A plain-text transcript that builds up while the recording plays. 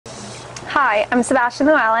Hi, I'm Sebastian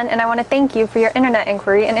and I want to thank you for your internet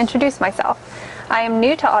inquiry and introduce myself. I am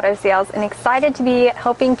new to auto sales and excited to be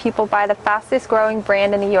helping people buy the fastest growing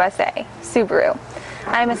brand in the USA, Subaru.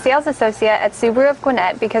 I am a sales associate at Subaru of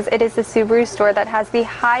Gwinnett because it is the Subaru store that has the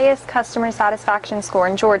highest customer satisfaction score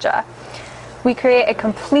in Georgia. We create a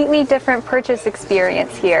completely different purchase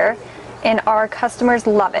experience here, and our customers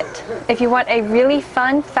love it. If you want a really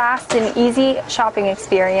fun, fast, and easy shopping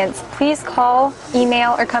experience, please call,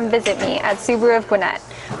 email, or come visit me at Subaru of Gwinnett.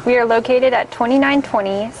 We are located at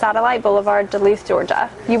 2920 Satellite Boulevard, Duluth, Georgia.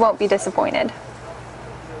 You won't be disappointed.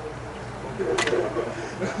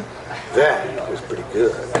 That was pretty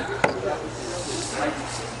good.